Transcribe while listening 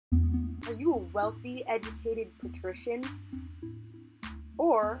you a wealthy, educated patrician?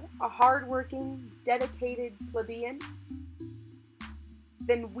 Or a hardworking, dedicated plebeian?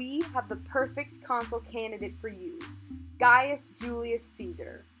 Then we have the perfect consul candidate for you, Gaius Julius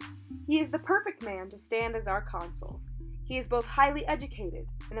Caesar. He is the perfect man to stand as our consul. He is both highly educated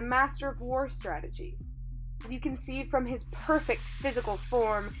and a master of war strategy. As you can see from his perfect physical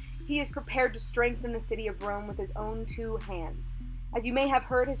form, he is prepared to strengthen the city of Rome with his own two hands. As you may have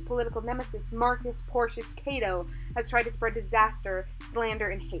heard, his political nemesis, Marcus Porcius Cato, has tried to spread disaster, slander,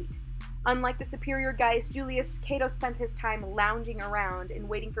 and hate. Unlike the superior Gaius Julius, Cato spends his time lounging around and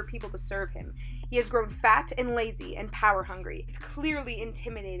waiting for people to serve him. He has grown fat and lazy and power-hungry. He is clearly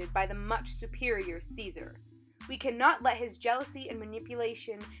intimidated by the much superior Caesar. We cannot let his jealousy and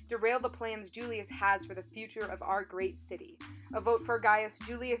manipulation derail the plans Julius has for the future of our great city. A vote for Gaius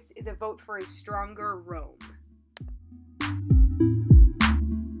Julius is a vote for a stronger Rome.